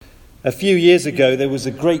A few years ago, there was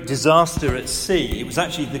a great disaster at sea. It was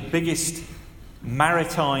actually the biggest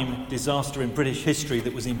maritime disaster in British history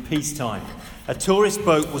that was in peacetime. A tourist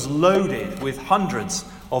boat was loaded with hundreds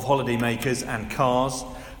of holidaymakers and cars,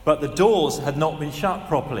 but the doors had not been shut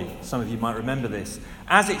properly. Some of you might remember this.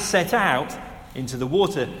 As it set out into the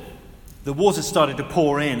water started to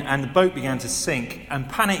pour in and the boat began to sink, and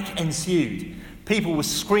panic ensued. People were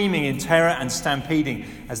screaming in terror and stampeding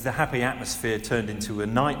as the happy atmosphere turned into a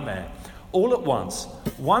nightmare. All at once,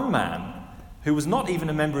 one man, who was not even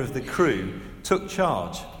a member of the crew, took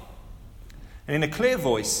charge. And in a clear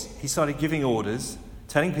voice, he started giving orders,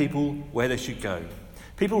 telling people where they should go.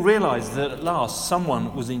 People realized that at last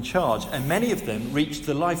someone was in charge, and many of them reached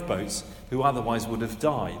the lifeboats who otherwise would have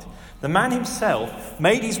died. The man himself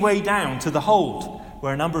made his way down to the hold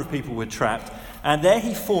where a number of people were trapped, and there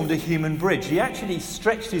he formed a human bridge. He actually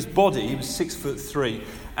stretched his body, he was 6'3",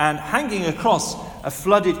 and hanging across a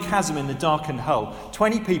flooded chasm in the darkened hull,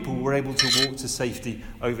 20 people were able to walk to safety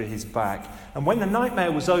over his back. And when the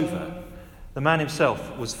nightmare was over, the man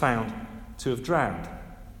himself was found to have drowned.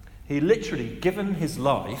 He had literally given his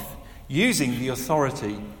life using the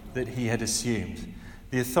authority that he had assumed,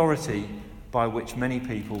 the authority by which many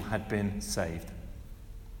people had been saved.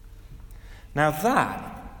 Now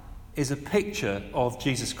that is a picture of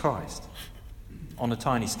Jesus Christ on a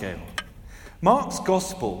tiny scale. Mark's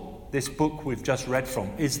Gospel, this book we've just read from,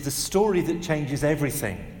 is the story that changes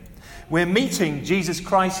everything. We're meeting Jesus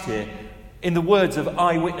Christ here in the words of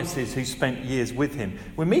eyewitnesses who spent years with him.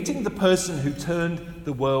 We're meeting the person who turned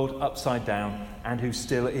the world upside down and who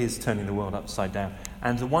still is turning the world upside down,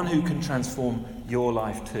 and the one who can transform your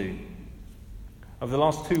life too. Over the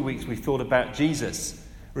last 2 weeks, we've thought about Jesus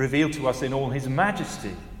revealed to us in all his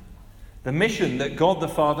majesty, the mission that God the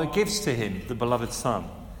Father gives to him, the beloved Son,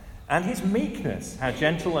 and his meekness, how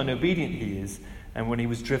gentle and obedient he is, and when he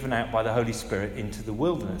was driven out by the Holy Spirit into the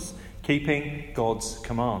wilderness, keeping God's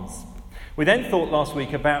commands. We then thought last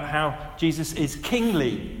week about how Jesus is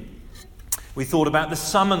kingly. We thought about the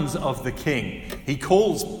summons of the King. He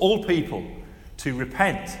calls all people to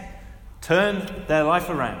repent, turn their life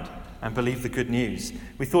around, and believe the good news.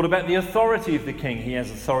 We thought about the authority of the King. He has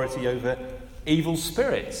authority over evil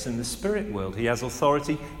spirits in the spirit world. He has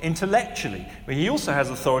authority intellectually, but he also has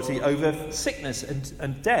authority over sickness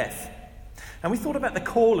and death. And we thought about the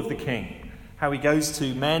call of the King, how he goes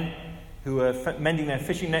to men who are mending their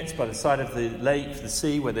fishing nets by the side of the lake, the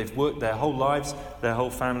sea, where they've worked their whole lives, their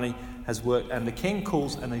whole family has worked, and the King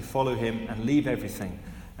calls and they follow him and leave everything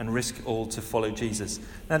and risk all to follow Jesus.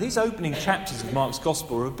 Now, these opening chapters of Mark's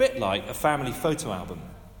Gospel are a bit like a family photo album.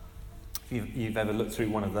 If you've ever looked through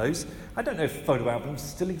one of those, I don't know if photo albums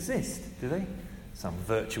still exist, do they? Some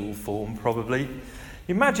virtual form, probably.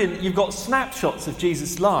 Imagine you've got snapshots of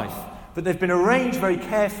Jesus' life, but they've been arranged very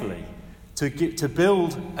carefully to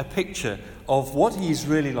build a picture of what he is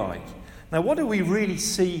really like. Now, what do we really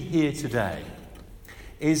see here today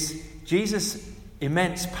is Jesus'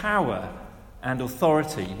 immense power and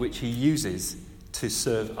authority which he uses to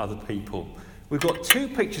serve other people. We've got two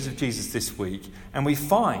pictures of Jesus this week, and we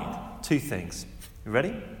find two things. You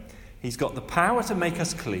ready? He's got the power to make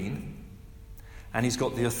us clean, and he's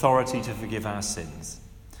got the authority to forgive our sins.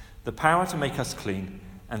 The power to make us clean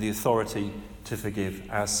and the authority to forgive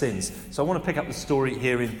our sins. So I want to pick up the story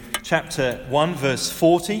here in chapter 1, verse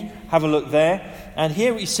 40. Have a look there. And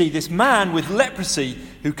here we see this man with leprosy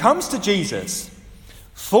who comes to Jesus,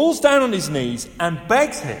 falls down on his knees and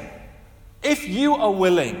begs him, "If you are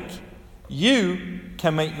willing, you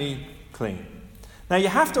can make me clean." Now you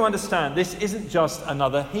have to understand, this isn't just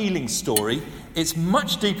another healing story. It's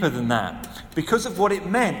much deeper than that because of what it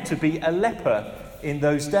meant to be a leper in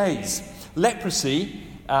those days. Leprosy,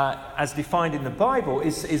 as defined in the Bible,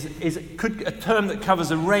 is a term that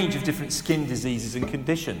covers a range of different skin diseases and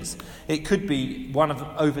conditions. It could be one of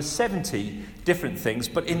over 70 different things,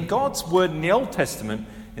 but in God's word in the Old Testament,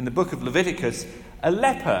 in the book of Leviticus, a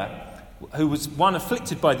leper, who was one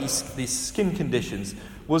afflicted by these skin conditions,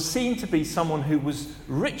 was seen to be someone who was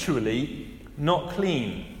ritually not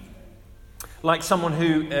clean. Like someone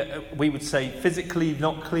who, we would say, physically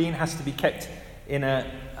not clean, has to be kept in an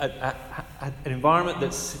environment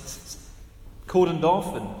that's cordoned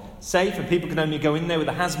off and safe, and people can only go in there with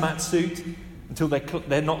a hazmat suit until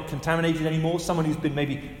they're not contaminated anymore. Someone who's been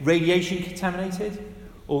maybe radiation contaminated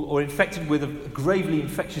or infected with a gravely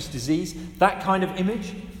infectious disease. That kind of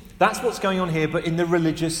image. That's what's going on here, but in the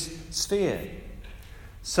religious sphere.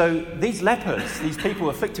 So these lepers, these people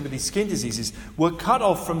afflicted with these skin diseases, were cut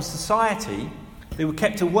off from society. They were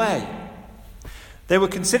kept away. They were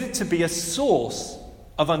considered to be a source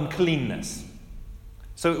of uncleanness.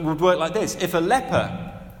 So it would work like this. If a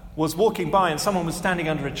leper was walking by and someone was standing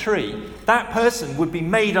under a tree, that person would be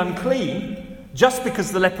made unclean just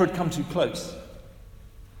because the leper had come too close.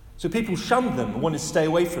 So people shunned them and wanted to stay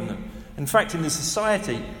away from them. In fact, in the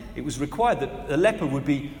society, it was required that the leper would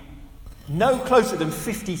be no closer than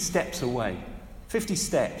 50 steps away. 50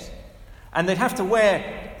 steps. And they'd have to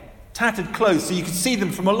wear tattered clothes so you could see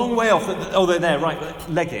them from a long way off. Oh, they're there, right,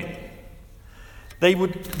 leg in. They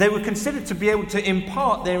were considered to be able to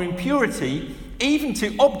impart their impurity even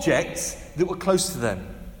to objects that were close to them.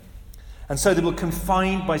 And so they were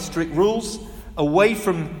confined by strict rules away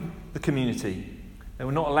from the community. They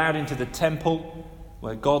were not allowed into the temple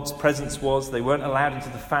where God's presence was. They weren't allowed into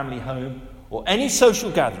the family home or any social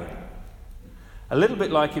gathering. A little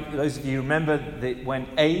bit like, if those of you remember, that when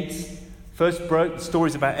AIDS first broke, the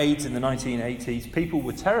stories about AIDS in the 1980s, people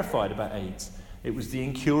were terrified about AIDS. It was the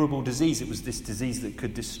incurable disease. It was this disease that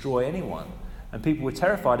could destroy anyone. And people were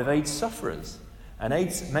terrified of AIDS sufferers. And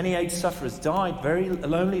many AIDS sufferers died very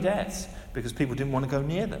lonely deaths because people didn't want to go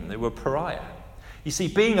near them. They were pariah. You see,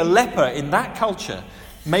 being a leper in that culture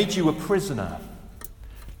made you a prisoner,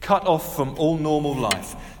 cut off from all normal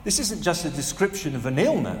life. This isn't just a description of an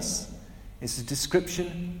illness. It's a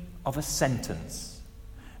description of a sentence.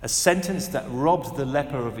 A sentence that robbed the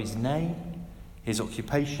leper of his name, his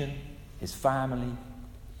occupation, his family,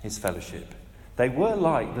 his fellowship. They were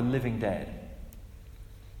like the living dead.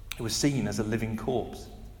 It was seen as a living corpse.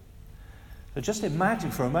 So just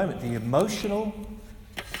imagine for a moment the emotional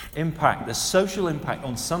impact, the social impact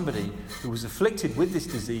on somebody who was afflicted with this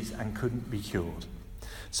disease and couldn't be cured.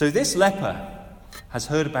 So this leper has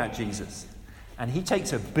heard about Jesus, and he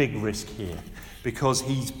takes a big risk here because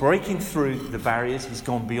he's breaking through the barriers. He's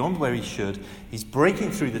gone beyond where he should. He's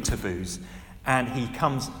breaking through the taboos, and he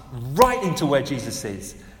comes right into where Jesus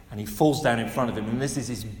is, and he falls down in front of him, and this is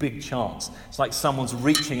his big chance. It's like someone's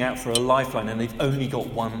reaching out for a lifeline and they've only got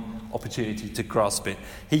one opportunity to grasp it.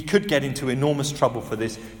 He could get into enormous trouble for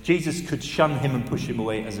this. Jesus could shun him and push him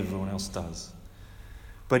away as everyone else does.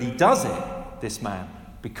 But he does it, this man,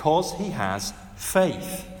 because he has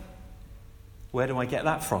faith. Where do I get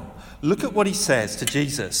that from? Look at what he says to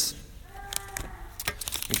Jesus.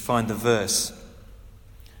 We find the verse.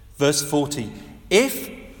 Verse 40. If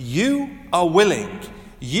you are willing,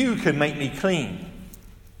 you can make me clean.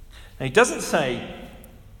 Now, he doesn't say,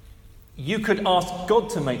 you could ask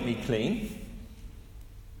God to make me clean.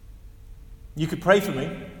 You could pray for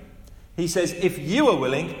me. He says, if you are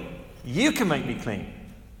willing, you can make me clean.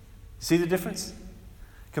 See the difference?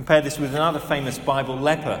 Compare this with another famous Bible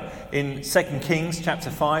leper. In 2 Kings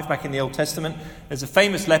chapter 5, back in the Old Testament, there's a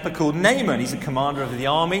famous leper called Naaman. He's a commander of the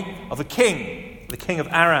army of a king, the king of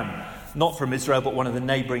Aram. Not from Israel, but one of the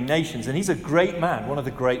neighbouring nations. And he's a great man, one of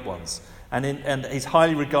the great ones. And he's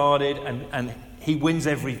highly regarded, and he wins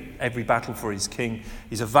every battle for his king.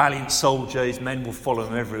 He's a valiant soldier. His men will follow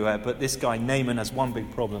him everywhere. But this guy, Naaman, has one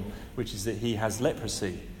big problem, which is that he has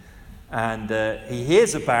leprosy. And he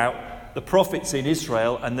hears about the prophets in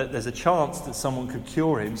Israel and that there's a chance that someone could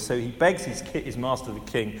cure him. So he begs his master, the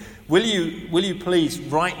king, will you please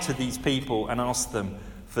write to these people and ask them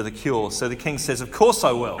for the cure? So the king says, of course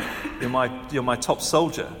I will. You're my top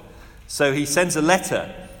soldier. So he sends a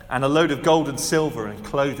letter and a load of gold and silver and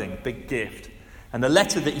clothing, big gift. And the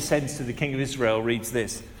letter that he sends to the king of Israel reads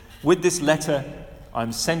this: with this letter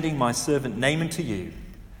I'm sending my servant Naaman to you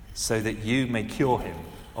so that you may cure him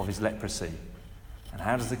of his leprosy. And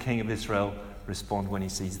how does the king of Israel respond when he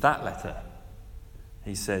sees that letter?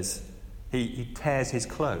 He says, he tears his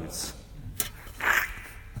clothes.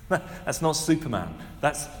 That's not Superman.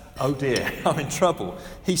 That's, oh dear, I'm in trouble.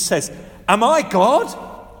 He says, am I God?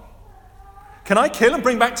 Can I kill and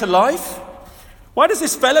bring back to life? Why does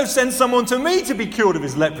this fellow send someone to me to be cured of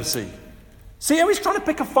his leprosy? See how he's trying to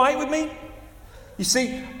pick a fight with me? You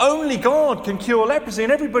see, only God can cure leprosy,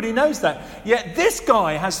 and everybody knows that. Yet this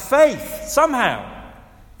guy has faith, somehow,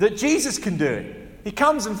 that Jesus can do it. He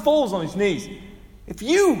comes and falls on his knees. If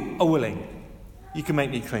you are willing, you can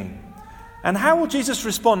make me clean. And how will Jesus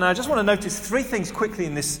respond? Now, I just want to notice three things quickly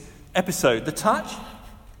in this episode. The touch,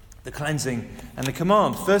 the cleansing, and the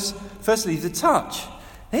command. Firstly, the touch.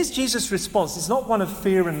 Here's Jesus' response. It's not one of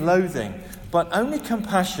fear and loathing, but only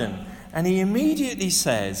compassion. And he immediately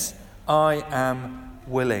says, I am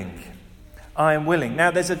willing. I am willing. Now,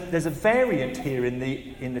 there's a variant here in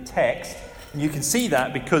the text, and you can see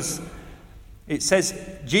that because it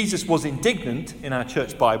says Jesus was indignant in our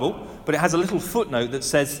church Bible, but it has a little footnote that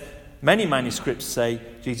says many manuscripts say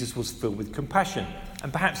Jesus was filled with compassion.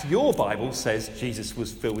 And perhaps your Bible says Jesus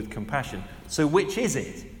was filled with compassion. So which is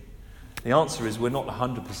it? The answer is we're not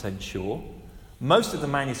 100% sure. Most of the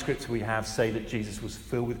manuscripts we have say that Jesus was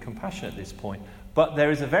filled with compassion at this point. But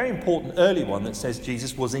there is a very important early one that says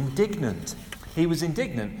Jesus was indignant. He was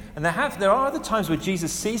indignant. And there are other times where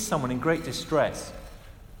Jesus sees someone in great distress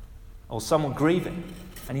or someone grieving,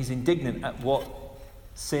 and he's indignant at what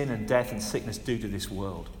sin and death and sickness do to this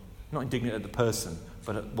world. Not indignant at the person,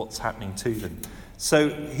 but at what's happening to them. So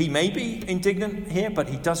he may be indignant here, but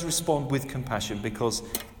he does respond with compassion, because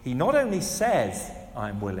he not only says,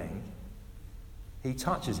 "I'm willing," he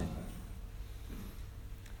touches him.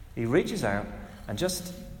 He reaches out and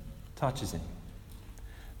just touches him.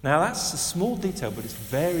 Now that's a small detail, but it's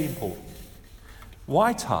very important.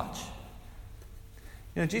 Why touch?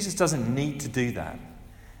 Jesus doesn't need to do that.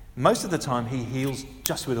 Most of the time he heals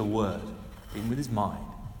just with a word, even with his mind.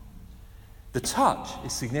 The touch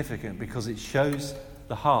is significant because it shows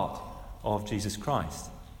the heart of Jesus Christ.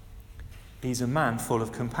 He's a man full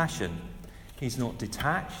of compassion. He's not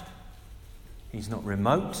detached. He's not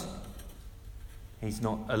remote. He's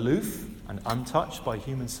not aloof and untouched by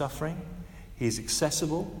human suffering. He is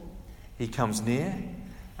accessible. He comes near.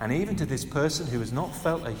 And even to this person who has not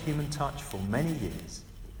felt a human touch for many years,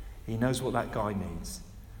 he knows what that guy needs.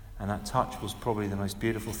 And that touch was probably the most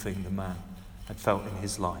beautiful thing the man had felt in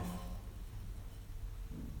his life.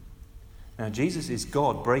 Now, Jesus is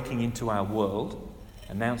God breaking into our world,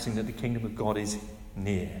 announcing that the kingdom of God is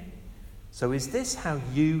near. So is this how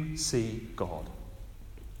you see God?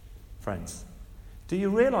 Friends, do you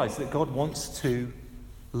realize that God wants to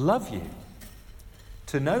love you,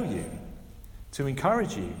 to know you, to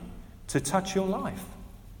encourage you, to touch your life?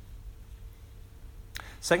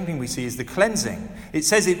 Second thing we see is the cleansing. It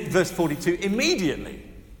says in verse 42, immediately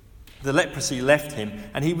the leprosy left him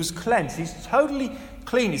and he was cleansed. He's totally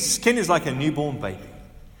clean. His skin is like a newborn baby.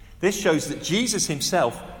 This shows that Jesus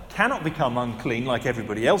himself cannot become unclean like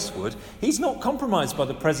everybody else would. He's not compromised by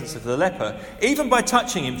the presence of the leper. Even by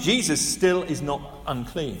touching him, Jesus still is not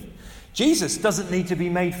unclean. Jesus doesn't need to be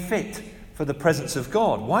made fit for the presence of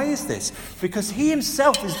God. Why is this? Because he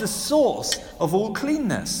himself is the source of all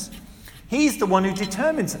cleanness. He's the one who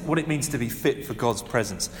determines what it means to be fit for God's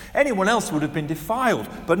presence. Anyone else would have been defiled,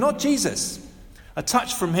 but not Jesus. A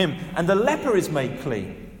touch from him, and the leper is made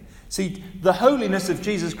clean. See, the holiness of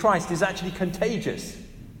Jesus Christ is actually contagious.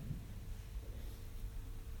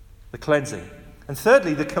 The cleansing. And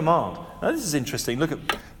thirdly, the command. Now this is interesting. Look at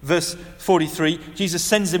verse 43. Jesus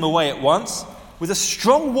sends him away at once with a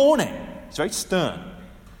strong warning. It's very stern.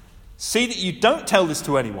 See that you don't tell this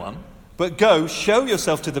to anyone, but go, show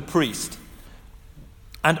yourself to the priest,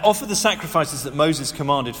 and offer the sacrifices that Moses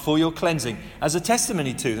commanded for your cleansing as a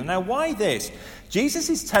testimony to them. Now, why this? Jesus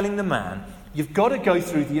is telling the man, you've got to go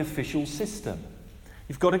through the official system.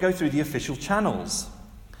 You've got to go through the official channels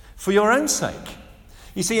for your own sake.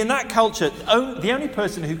 You see, in that culture, the only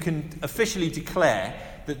person who can officially declare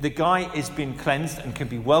that the guy has been cleansed and can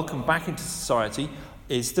be welcomed back into society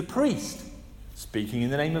is the priest, speaking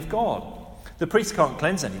in the name of God. The priest can't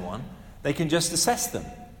cleanse anyone. They can just assess them.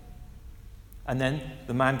 And then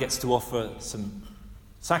the man gets to offer some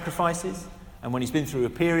sacrifices, and when he's been through a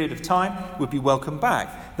period of time, would be welcomed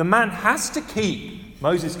back. The man has to keep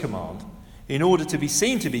Moses' command in order to be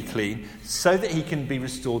seen to be clean, so that he can be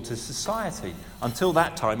restored to society. Until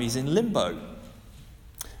that time, he's in limbo.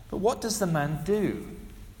 But what does the man do?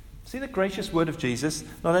 See the gracious word of Jesus?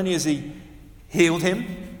 Not only has he healed him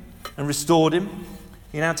and restored him,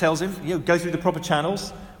 he now tells him, go through the proper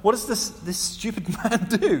channels. What does this stupid man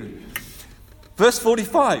do? Verse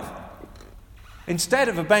 45. Instead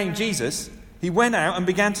of obeying Jesus, he went out and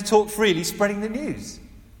began to talk freely, spreading the news.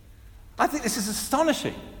 I think this is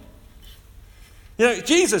astonishing.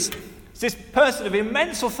 Jesus is this person of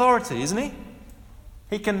immense authority, isn't he?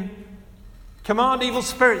 He can command evil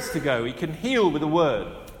spirits to go. He can heal with a word.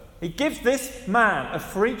 He gives this man a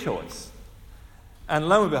free choice. And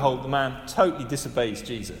lo and behold, the man totally disobeys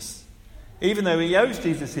Jesus. Even though he owes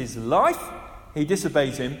Jesus his life, he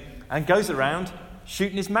disobeys him and goes around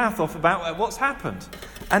shooting his mouth off about what's happened.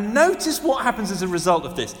 And notice what happens as a result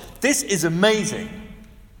of this. This is amazing.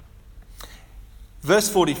 Verse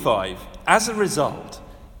 45. As a result,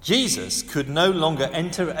 Jesus could no longer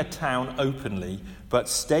enter a town openly, but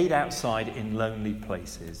stayed outside in lonely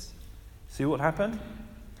places. See what happened?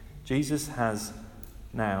 Jesus has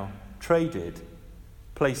now traded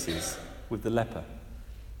places with the leper.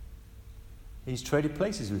 He's traded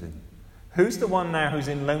places with him. Who's the one now who's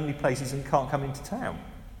in lonely places and can't come into town?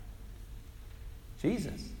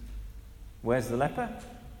 Jesus. Where's the leper?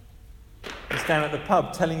 He's down at the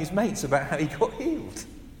pub telling his mates about how he got healed.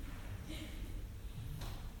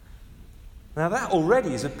 Now that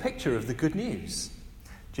already is a picture of the good news.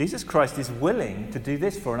 Jesus Christ is willing to do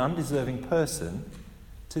this for an undeserving person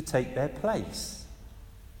to take their place.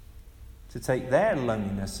 to take their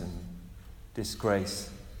loneliness and disgrace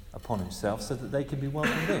upon himself so that they can be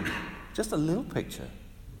welcomed in. Just a little picture.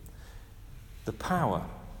 The power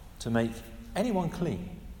to make anyone clean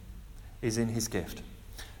is in his gift.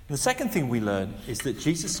 And the second thing we learn is that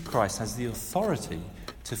Jesus Christ has the authority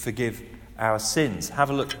to forgive our sins. Have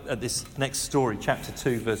a look at this next story, chapter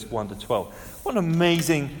 2, verse 1 to 12. What an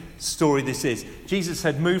amazing story this is. Jesus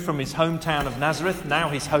had moved from his hometown of Nazareth. Now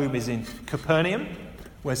his home is in Capernaum,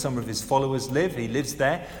 where some of his followers live. He lives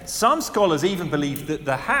there. Some scholars even believe that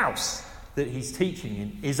the house that he's teaching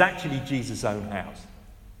in is actually Jesus' own house,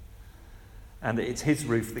 and that it's his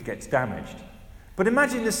roof that gets damaged. But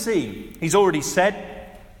imagine the scene. He's already said,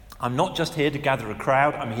 I'm not just here to gather a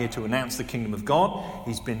crowd, I'm here to announce the kingdom of God.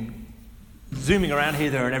 He's been zooming around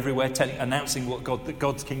here, there and everywhere, announcing that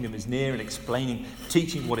God's kingdom is near and explaining,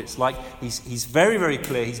 teaching what it's like. He's very, very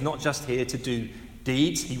clear. He's not just here to do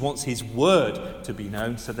deeds. He wants his word to be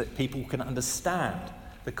known so that people can understand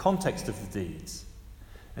the context of the deeds.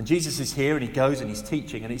 And Jesus is here, and he goes and he's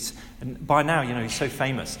teaching, and by now, he's so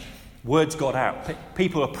famous. Word's got out.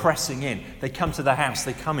 People are pressing in. They come to the house.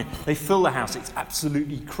 They come in. They fill the house. It's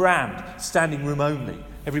absolutely crammed. Standing room only.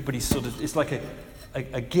 Everybody's it's like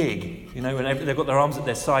a gig, and they've got their arms at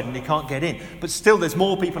their side and they can't get in. But still, there's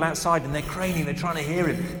more people outside and they're craning. They're trying to hear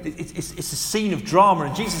him. It's a scene of drama,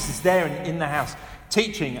 and Jesus is there in the house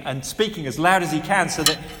teaching and speaking as loud as he can so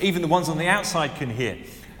that even the ones on the outside can hear.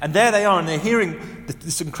 And there they are, and they're hearing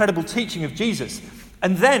this incredible teaching of Jesus.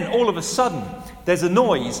 And then, all of a sudden, there's a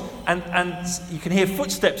noise, and you can hear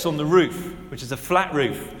footsteps on the roof, which is a flat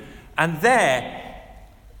roof. And there,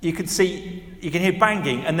 you can hear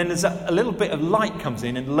banging, and then there's a little bit of light comes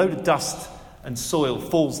in, and a load of dust and soil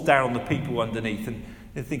falls down on the people underneath. And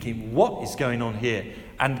they're thinking, what is going on here?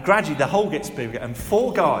 And gradually, the hole gets bigger, and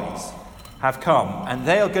 4 guys have come, and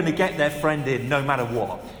they are going to get their friend in no matter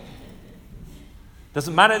what.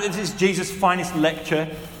 Doesn't matter that this is Jesus' finest lecture.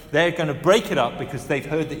 They're going to break it up because they've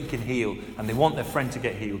heard that he can heal, and they want their friend to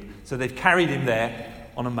get healed. So they've carried him there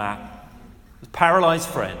on a mat, a paralysed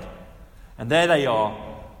friend. And there they are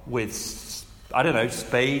with,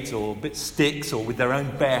 spades or sticks, or with their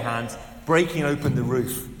own bare hands, breaking open the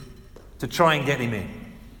roof to try and get him in.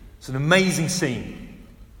 It's an amazing scene.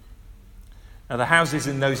 Now, the houses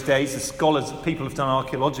in those days, people have done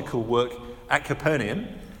archaeological work at Capernaum,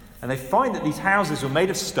 and they find that these houses were made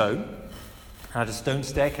of stone, had a stone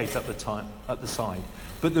staircase up the side.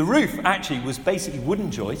 But the roof actually was basically wooden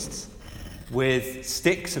joists with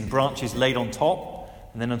sticks and branches laid on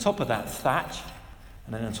top, and then on top of that, thatch,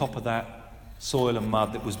 and then on top of that, soil and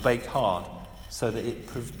mud that was baked hard so that it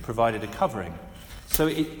provided a covering. So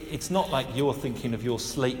it's not like you're thinking of your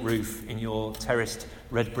slate roof in your terraced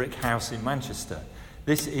red brick house in Manchester.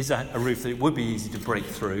 This is a roof that it would be easy to break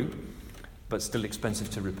through, but still expensive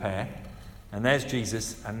to repair. And there's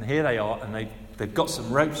Jesus, and here they are, and they've got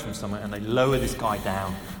some ropes from somewhere, and they lower this guy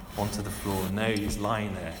down onto the floor, and there he's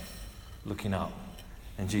lying there, looking up,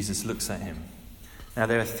 and Jesus looks at him. Now,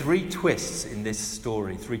 there are 3 twists in this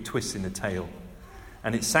story, 3 twists in the tale,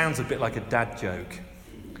 and it sounds a bit like a dad joke.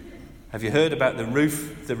 Have you heard about the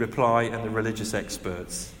roof, the reply, and the religious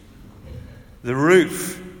experts? The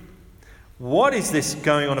roof. What is this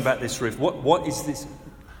going on about this roof? What is this?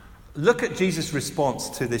 Look at Jesus' response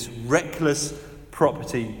to this reckless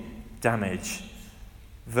property damage.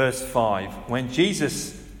 Verse 5. When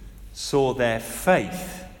Jesus saw their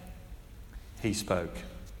faith, he spoke.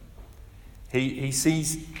 He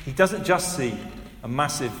doesn't just see a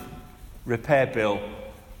massive repair bill,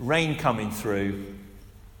 rain coming through,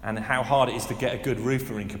 and how hard it is to get a good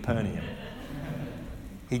roofer in Capernaum.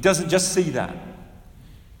 He doesn't just see that.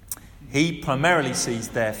 He primarily sees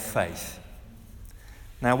their faith.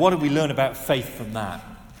 Now, what do we learn about faith from that?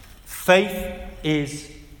 Faith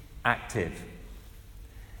is active.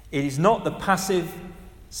 It is not the passive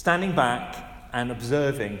standing back and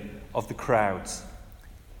observing of the crowds.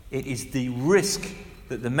 It is the risk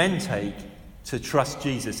that the men take to trust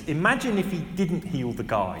Jesus. Imagine if he didn't heal the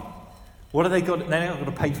guy. What have they got? They're not going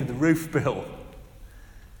to pay for the roof bill.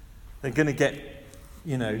 They're going to get,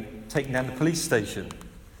 taken down to the police station.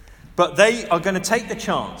 But they are going to take the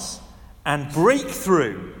chance and break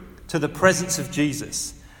through to the presence of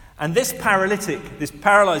Jesus. And this paralytic, this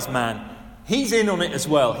paralyzed man, he's in on it as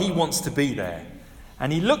well. He wants to be there.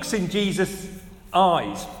 And he looks in Jesus'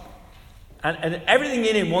 eyes. And everything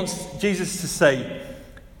in him wants Jesus to say,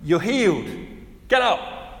 "You're healed. Get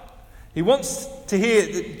up." He wants to hear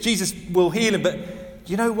that Jesus will heal him. But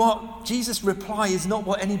you know what? Jesus' reply is not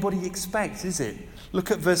what anybody expects, is it? Look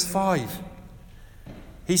at verse 5.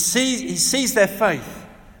 He sees their faith.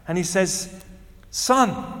 And he says,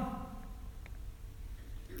 "Son,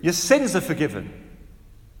 Your sins are forgiven.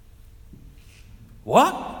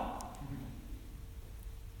 What?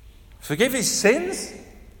 Forgive his sins?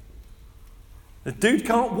 The dude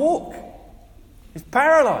can't walk. He's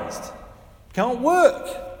paralyzed. Can't work.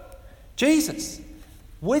 Jesus,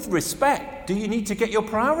 with respect, do you need to get your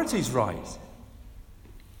priorities right?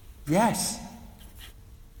 Yes.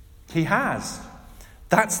 He has.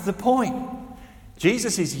 That's the point.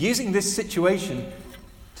 Jesus is using this situation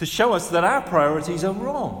to show us that our priorities are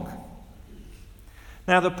wrong.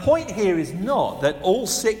 Now, the point here is not that all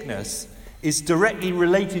sickness is directly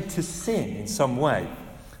related to sin in some way.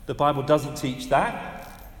 The Bible doesn't teach that.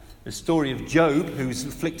 The story of Job, who's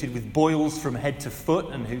afflicted with boils from head to foot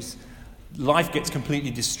and whose life gets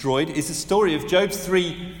completely destroyed, is the story of Job's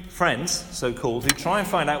 3 friends, so-called, who try and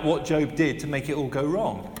find out what Job did to make it all go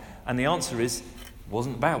wrong. And the answer is, it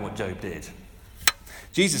wasn't about what Job did.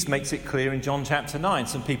 Jesus makes it clear in John chapter 9.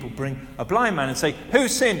 Some people bring a blind man and say, who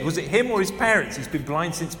sinned? Was it him or his parents? He's been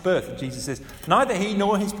blind since birth. And Jesus says, neither he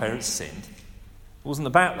nor his parents sinned. It wasn't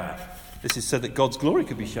about that. This is so that God's glory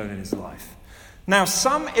could be shown in his life. Now,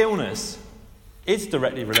 some illness is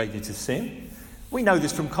directly related to sin. We know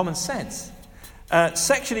this from common sense.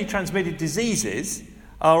 Sexually transmitted diseases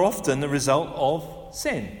are often the result of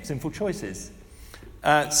sin, sinful choices.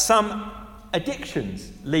 Some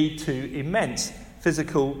addictions lead to immense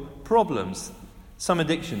physical problems. Some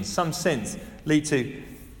addictions, some sins lead to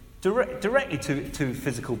directly to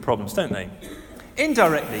physical problems, don't they?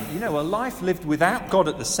 Indirectly, a life lived without God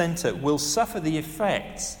at the centre will suffer the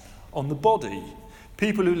effects on the body.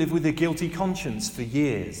 People who live with a guilty conscience for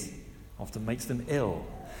years often makes them ill.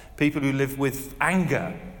 People who live with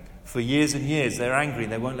anger for years and years, they're angry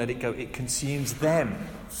and they won't let it go. It consumes them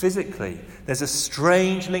physically. There's a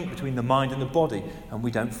strange link between the mind and the body, and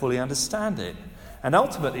we don't fully understand it. And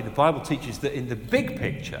ultimately, the Bible teaches that in the big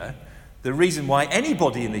picture, the reason why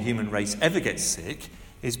anybody in the human race ever gets sick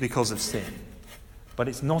is because of sin. But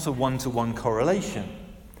it's not a one-to-one correlation.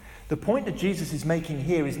 The point that Jesus is making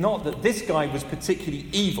here is not that this guy was particularly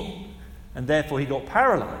evil and therefore he got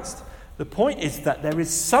paralyzed. The point is that there is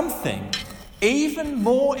something even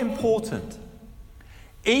more important,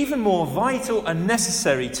 even more vital and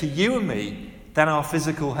necessary to you and me than our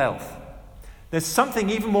physical health. There's something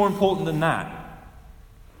even more important than that.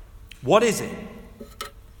 What is it?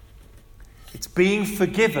 It's being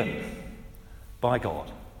forgiven by God.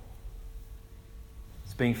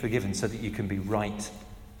 It's being forgiven so that you can be right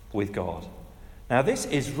with God. Now, this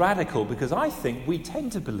is radical because I think we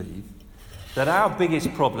tend to believe that our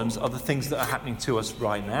biggest problems are the things that are happening to us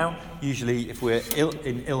right now. Usually, if we're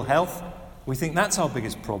in ill health, we think that's our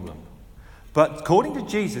biggest problem. But according to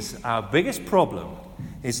Jesus, our biggest problem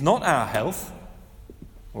is not our health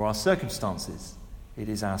or our circumstances. It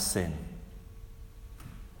is our sin.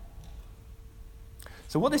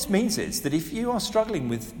 So what this means is that if you are struggling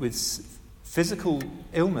with physical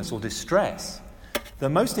illness or distress, the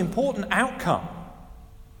most important outcome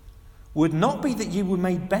would not be that you were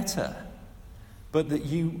made better, but that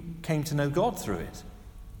you came to know God through it.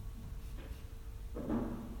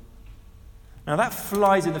 Now that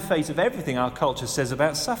flies in the face of everything our culture says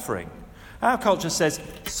about suffering. Our culture says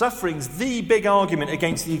suffering's the big argument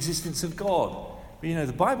against the existence of God. But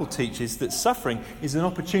the Bible teaches that suffering is an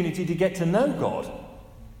opportunity to get to know God,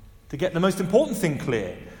 to get the most important thing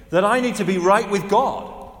clear, that I need to be right with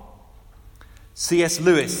God. C.S.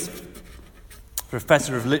 Lewis,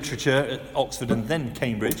 professor of literature at Oxford and then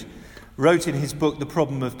Cambridge, wrote in his book, The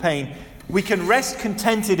Problem of Pain, we can rest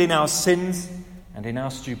contented in our sins and in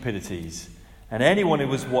our stupidities. And anyone who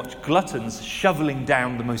has watched gluttons shoveling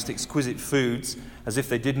down the most exquisite foods as if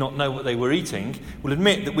they did not know what they were eating will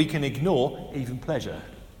admit that we can ignore even pleasure.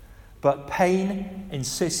 But pain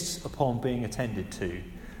insists upon being attended to.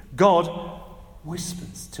 God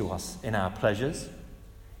whispers to us in our pleasures.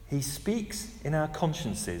 He speaks in our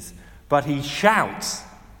consciences, but he shouts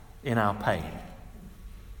in our pain.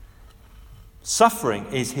 Suffering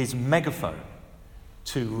is his megaphone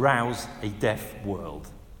to rouse a deaf world.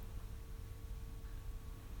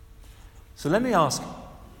 So let me ask,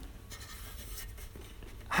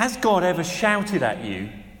 has God ever shouted at you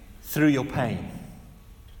through your pain?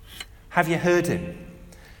 Have you heard him?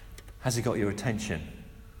 Has he got your attention?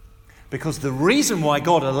 Because the reason why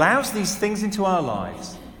God allows these things into our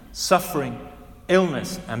lives, suffering,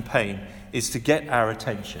 illness and pain, is to get our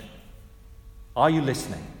attention. Are you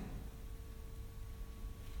listening?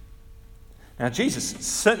 Now Jesus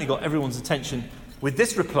certainly got everyone's attention with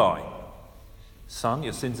this reply. Son,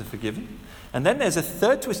 your sins are forgiven. And then there's a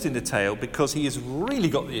third twist in the tale because he has really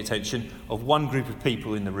got the attention of one group of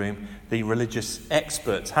people in the room, the religious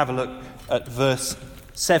experts. Have a look at verse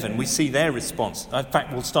 7, we see their response. In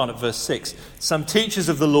fact, we'll start at verse 6. Some teachers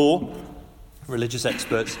of the law, religious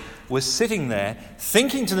experts, were sitting there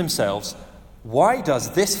thinking to themselves, why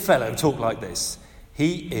does this fellow talk like this?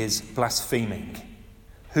 He is blaspheming.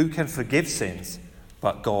 Who can forgive sins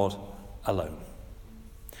but God alone?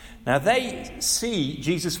 Now they see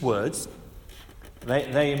Jesus' words.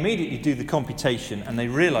 They immediately do the computation and they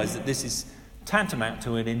realize that this is tantamount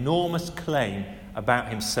to an enormous claim about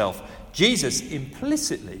himself. Jesus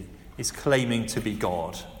implicitly is claiming to be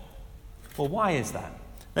God. Well, why is that?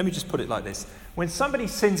 Let me just put it like this. When somebody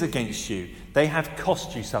sins against you, they have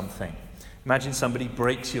cost you something. Imagine somebody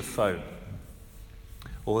breaks your phone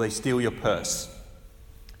or they steal your purse.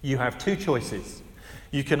 You have two choices.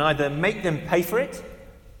 You can either make them pay for it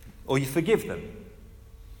or you forgive them.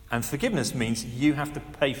 And forgiveness means you have to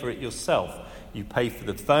pay for it yourself. You pay for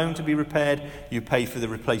the phone to be repaired. You pay for the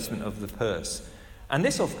replacement of the purse. And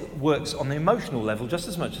this works on the emotional level just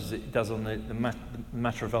as much as it does on the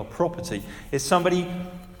matter of our property. If somebody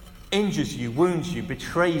injures you, wounds you,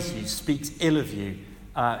 betrays you, speaks ill of you,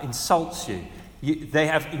 insults you, they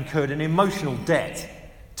have incurred an emotional debt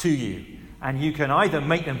to you. And you can either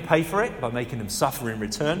make them pay for it by making them suffer in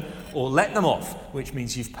return, or let them off, which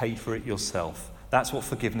means you've paid for it yourself. That's what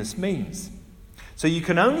forgiveness means. So you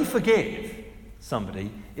can only forgive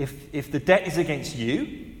somebody if the debt is against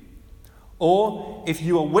you, or if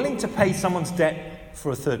you are willing to pay someone's debt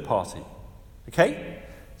for a third party. Okay?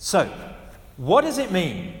 So, what does it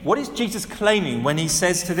mean? What is Jesus claiming when he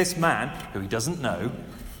says to this man, who he doesn't know,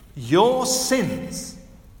 your sins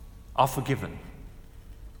are forgiven?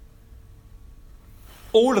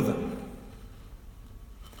 All of them.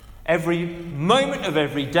 Every moment of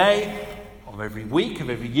every day, of every week, of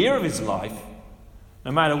every year of his life,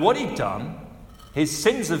 no matter what he'd done, his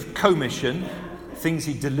sins of commission, things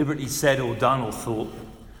he deliberately said or done or thought,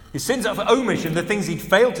 his sins of omission, the things he'd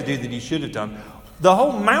failed to do that he should have done, the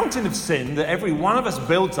whole mountain of sin that every one of us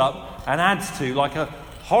builds up and adds to like a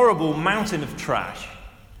horrible mountain of trash.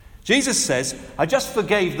 Jesus says, I just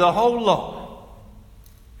forgave the whole lot.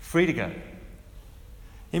 Free to go.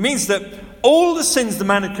 It means that all the sins the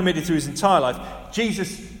man had committed through his entire life,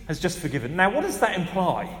 Jesus has just forgiven. Now, what does that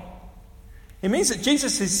imply? It means that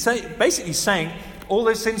Jesus is basically saying, all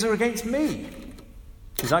those sins are against me,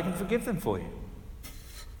 because I can forgive them for you.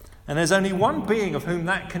 And there's only one being of whom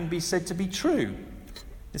that can be said to be true.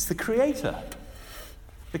 It's the Creator.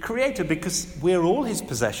 The Creator, because we're all his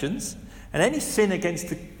possessions, and any sin against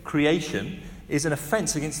the creation is an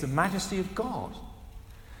offence against the majesty of God.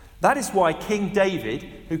 That is why King David,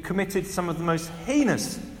 who committed some of the most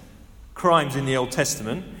heinous crimes in the Old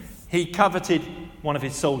Testament, he coveted one of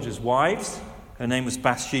his soldiers' wives. Her name was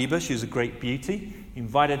Bathsheba. She was a great beauty. He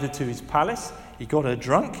invited her to his palace. He got her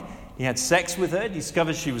drunk. He had sex with her,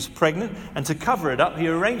 discovered she was pregnant, and to cover it up, he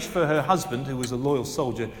arranged for her husband, who was a loyal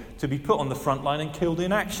soldier, to be put on the front line and killed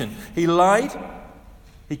in action. He lied.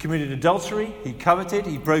 He committed adultery. He coveted.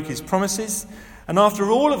 He broke his promises. And after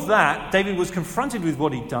all of that, David was confronted with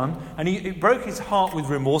what he'd done, and it broke his heart with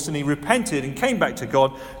remorse, and he repented and came back to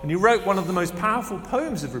God, and he wrote one of the most powerful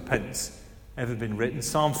poems of repentance ever been written,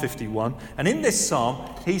 Psalm 51. And in this psalm,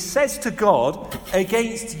 he says to God,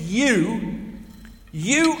 against you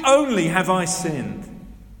only have I sinned.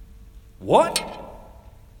 What?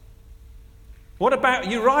 What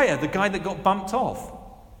about Uriah, the guy that got bumped off?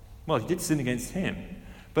 Well, he did sin against him.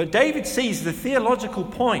 But David sees the theological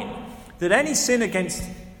point that any sin against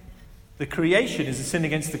the creation is a sin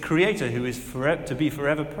against the Creator, who is to be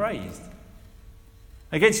forever praised.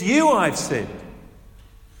 Against you I've sinned.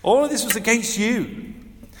 All of this was against you.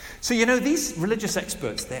 So, these religious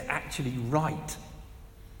experts, they're actually right.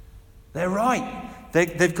 They're right.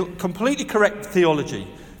 They've got completely correct theology.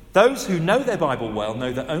 Those who know their Bible well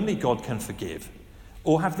know that only God can forgive,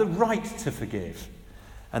 or have the right to forgive.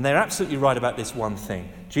 And they're absolutely right about this one thing.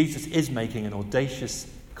 Jesus is making an audacious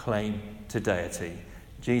claim to deity.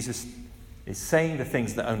 Jesus is saying the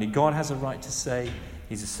things that only God has a right to say.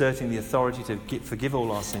 He's asserting the authority to forgive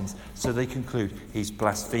all our sins. So they conclude he's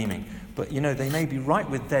blaspheming. But they may be right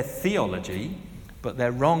with their theology, but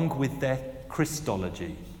they're wrong with their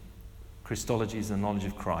Christology. Christology is the knowledge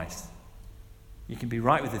of Christ. You can be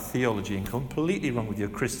right with the theology and completely wrong with your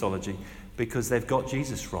Christology, because they've got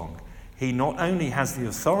Jesus wrong. He not only has the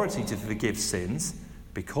authority to forgive sins,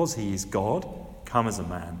 because he is God, come as a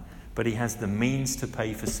man, but he has the means to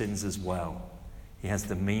pay for sins as well. He has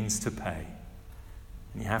the means to pay.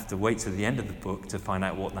 And you have to wait to the end of the book to find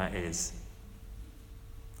out what that is.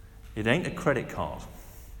 It ain't a credit card.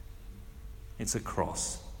 It's a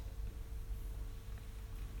cross.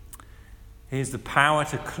 Here's the power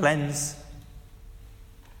to cleanse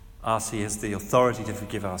us. He has the authority to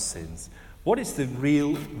forgive our sins. What is the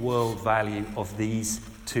real world value of these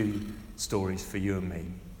two stories for you and me?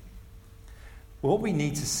 What we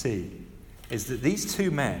need to see is that these two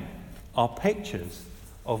men are pictures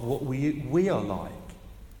of what we are like.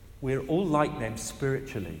 We're all like them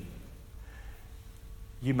spiritually.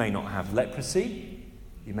 You may not have leprosy,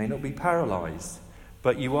 you may not be paralyzed,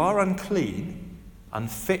 but you are unclean,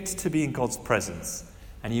 unfit to be in God's presence,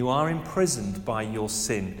 and you are imprisoned by your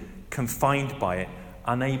sin, confined by it,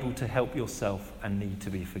 unable to help yourself and need to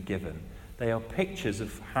be forgiven. They are pictures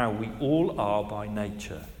of how we all are by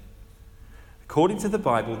nature. According to the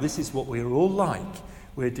Bible, this is what we're all like.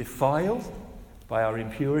 We're defiled by our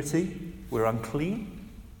impurity, we're unclean,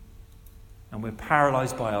 and we're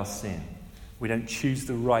paralyzed by our sin. We don't choose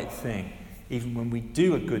the right thing. Even when we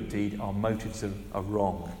do a good deed, our motives are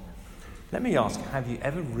wrong. Let me ask, have you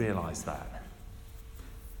ever realized that?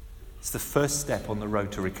 It's the first step on the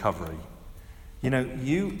road to recovery. You know,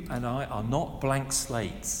 you and I are not blank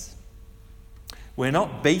slates. We're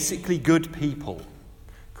not basically good people.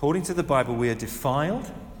 According to the Bible, we are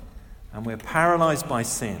defiled and we're paralyzed by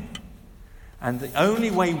sin. And the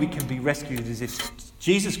only way we can be rescued is if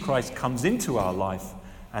Jesus Christ comes into our life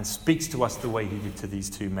and speaks to us the way he did to these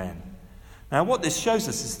two men. Now, what this shows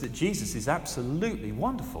us is that Jesus is absolutely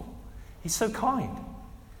wonderful. He's so kind.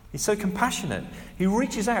 He's so compassionate. He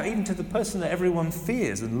reaches out even to the person that everyone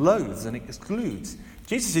fears and loathes and excludes.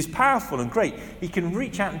 Jesus is powerful and great. He can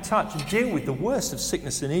reach out and touch and deal with the worst of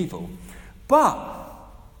sickness and evil. But,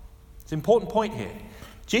 it's an important point here,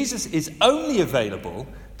 Jesus is only available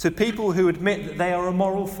to people who admit that they are a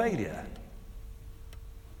moral failure.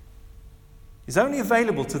 He's only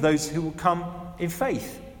available to those who will come in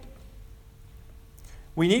faith.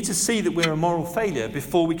 We need to see that we're a moral failure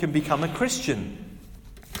before we can become a Christian.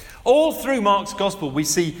 All through Mark's gospel, we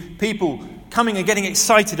see people coming and getting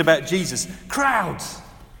excited about Jesus. Crowds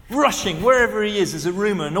rushing wherever he is. There's a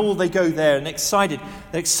rumor, and all they go there and excited.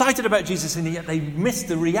 They're excited about Jesus, and yet they miss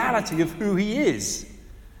the reality of who he is.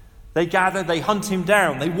 They gather, they hunt him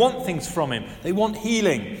down. They want things from him. They want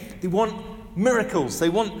healing. They want miracles. They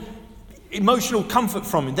want emotional comfort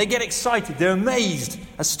from him. They get excited. They're amazed,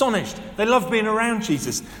 astonished. They love being around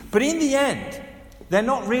Jesus. But in the end, they're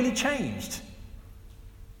not really changed.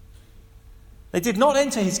 They did not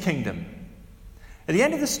enter his kingdom. At the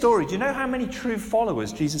end of the story, do you know how many true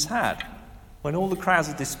followers Jesus had when all the crowds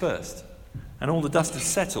had dispersed and all the dust had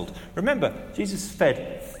settled? Remember, Jesus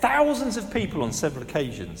fed thousands of people on several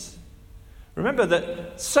occasions. Remember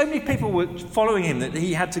that so many people were following him that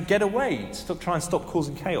he had to get away to try and stop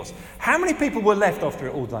causing chaos. How many people were left after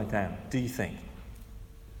it all died down, do you think?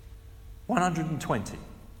 120.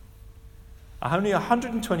 Only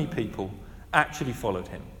 120 people actually followed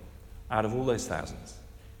him out of all those thousands.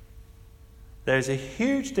 There is a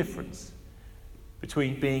huge difference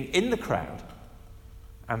between being in the crowd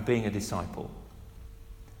and being a disciple.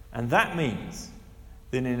 And that means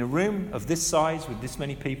that in a room of this size with this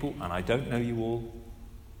many people, and I don't know you all,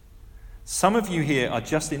 some of you here are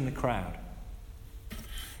just in the crowd.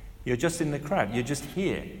 You're just in the crowd. You're just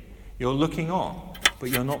here. You're looking on, but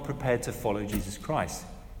you're not prepared to follow Jesus Christ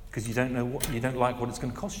because you don't like what it's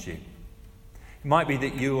going to cost you. It might be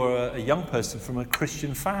that you are a young person from a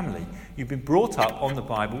Christian family. You've been brought up on the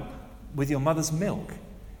Bible with your mother's milk.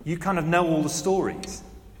 You kind of know all the stories.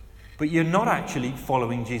 But you're not actually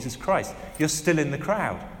following Jesus Christ. You're still in the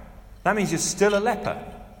crowd. That means you're still a leper.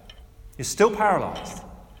 You're still paralyzed.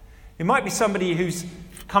 It might be somebody who's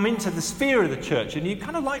come into the sphere of the church and you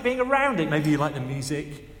kind of like being around it. Maybe you like the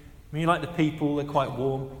music. Maybe you like the people. They're quite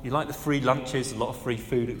warm. You like the free lunches, a lot of free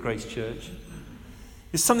food at Grace Church.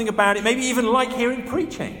 There's something about it. Maybe you even like hearing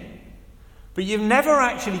preaching. But you've never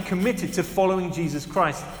actually committed to following Jesus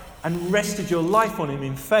Christ and rested your life on him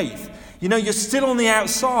in faith. You know, you're still on the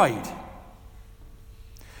outside.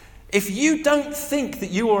 If you don't think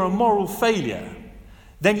that you are a moral failure,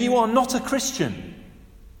 then you are not a Christian.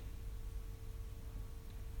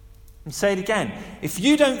 And say it again. If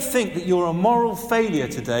you don't think that you're a moral failure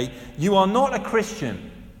today, you are not a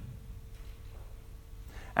Christian.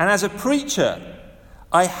 And as a preacher,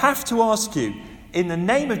 I have to ask you, in the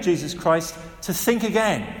name of Jesus Christ, to think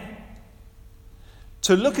again.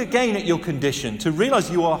 To look again at your condition, to realize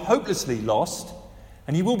you are hopelessly lost,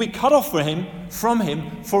 and you will be cut off from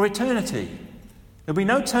him for eternity. There'll be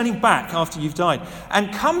no turning back after you've died.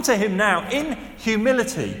 And come to him now in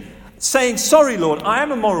humility, saying, sorry, Lord, I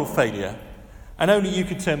am a moral failure, and only you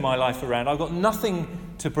can turn my life around. I've got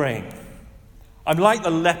nothing to bring. I'm like the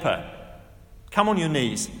leper. Come on your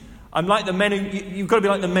knees. I'm like the men who, you've got to be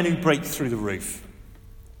like the men who break through the roof.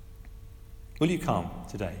 Will you come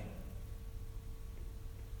today?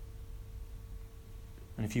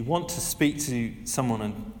 And if you want to speak to someone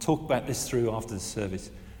and talk about this through after the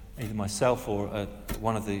service, either myself or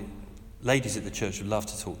one of the ladies at the church would love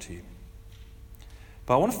to talk to you.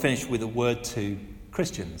 But I want to finish with a word to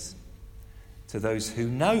Christians, to those who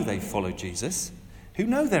know they follow Jesus, who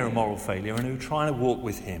know they're a moral failure and who are trying to walk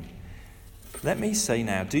with him. Let me say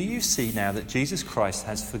now, do you see now that Jesus Christ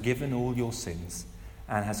has forgiven all your sins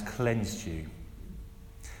and has cleansed you?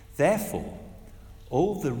 Therefore,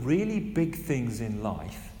 all the really big things in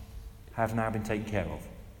life have now been taken care of.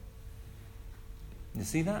 You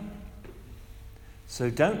see that? So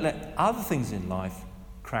don't let other things in life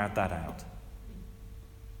crowd that out.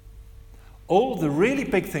 All the really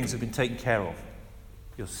big things have been taken care of.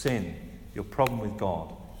 Your sin, your problem with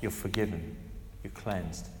God, you're forgiven, you're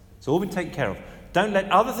cleansed. It's all been taken care of. Don't let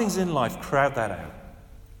other things in life crowd that out.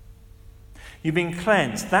 You've been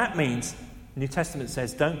cleansed. That means, the New Testament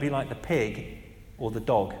says, don't be like the pig or the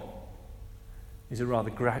dog. These are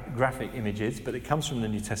rather graphic images, but it comes from the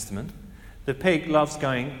New Testament. The pig loves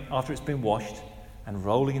going, after it's been washed, and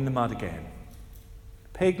rolling in the mud again.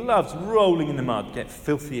 The pig loves rolling in the mud, get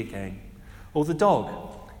filthy again. Or the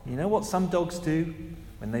dog. You know what some dogs do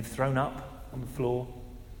when they've thrown up on the floor?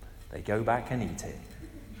 They go back and eat it.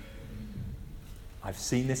 I've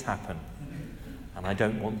seen this happen, and I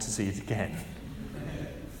don't want to see it again.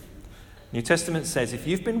 New Testament says, if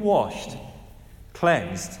you've been washed,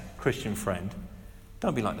 cleansed, Christian friend,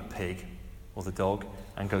 don't be like the pig or the dog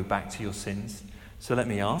and go back to your sins. So let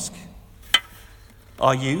me ask,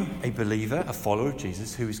 are you a believer, a follower of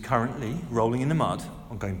Jesus, who is currently rolling in the mud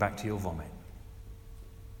or going back to your vomit?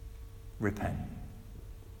 Repent.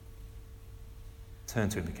 Turn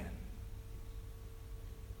to him again.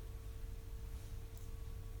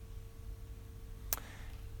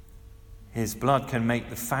 His blood can make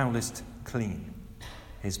the foulest clean.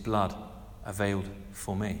 His blood availed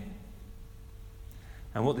for me.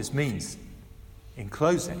 And what this means, in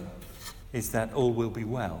closing, is that all will be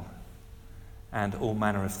well, and all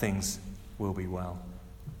manner of things will be well.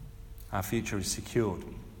 Our future is secured.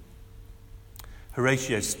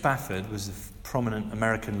 Horatio Spafford was a prominent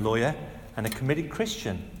American lawyer and a committed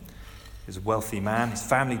Christian. He was a wealthy man. His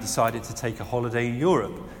family decided to take a holiday in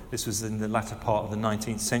Europe. This was in the latter part of the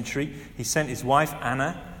 19th century. He sent his wife,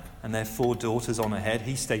 Anna, and their 4 daughters on ahead.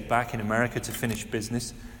 He stayed back in America to finish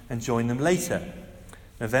business and joined them later.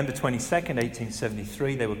 November 22nd,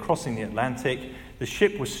 1873, they were crossing the Atlantic. The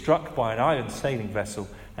ship was struck by an iron sailing vessel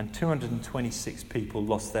and 226 people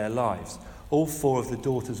lost their lives. All 4 of the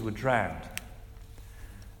daughters were drowned.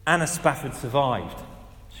 Anna Spafford survived.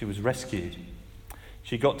 She was rescued.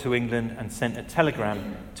 She got to England and sent a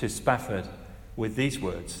telegram to Spafford with these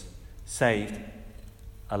words, "Saved,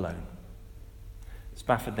 alone."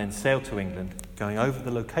 Spafford then sailed to England, going over the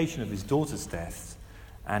location of his daughter's deaths,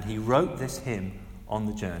 and he wrote this hymn on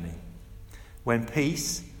the journey. When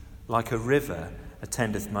peace, like a river,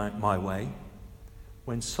 attendeth my way,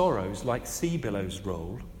 when sorrows like sea billows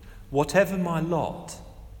roll, whatever my lot,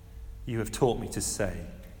 you have taught me to say,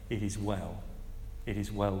 it is well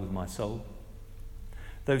with my soul.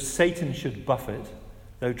 Though Satan should buffet,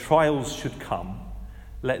 though trials should come,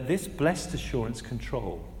 let this blessed assurance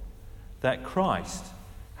control, that Christ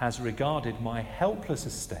has regarded my helpless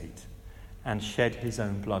estate and shed his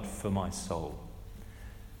own blood for my soul.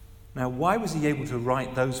 Now, why was he able to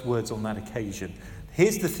write those words on that occasion?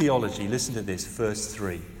 Here's the theology. Listen to this, verse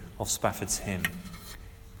 3 of Spafford's hymn.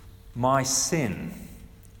 My sin,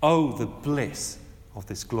 oh, the bliss of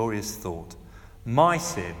this glorious thought. My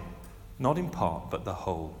sin, not in part but the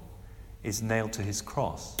whole, is nailed to his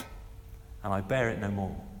cross, and I bear it no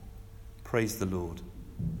more. Praise the Lord.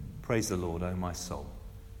 Praise the Lord, O my soul.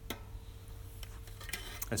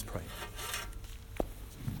 Let's pray.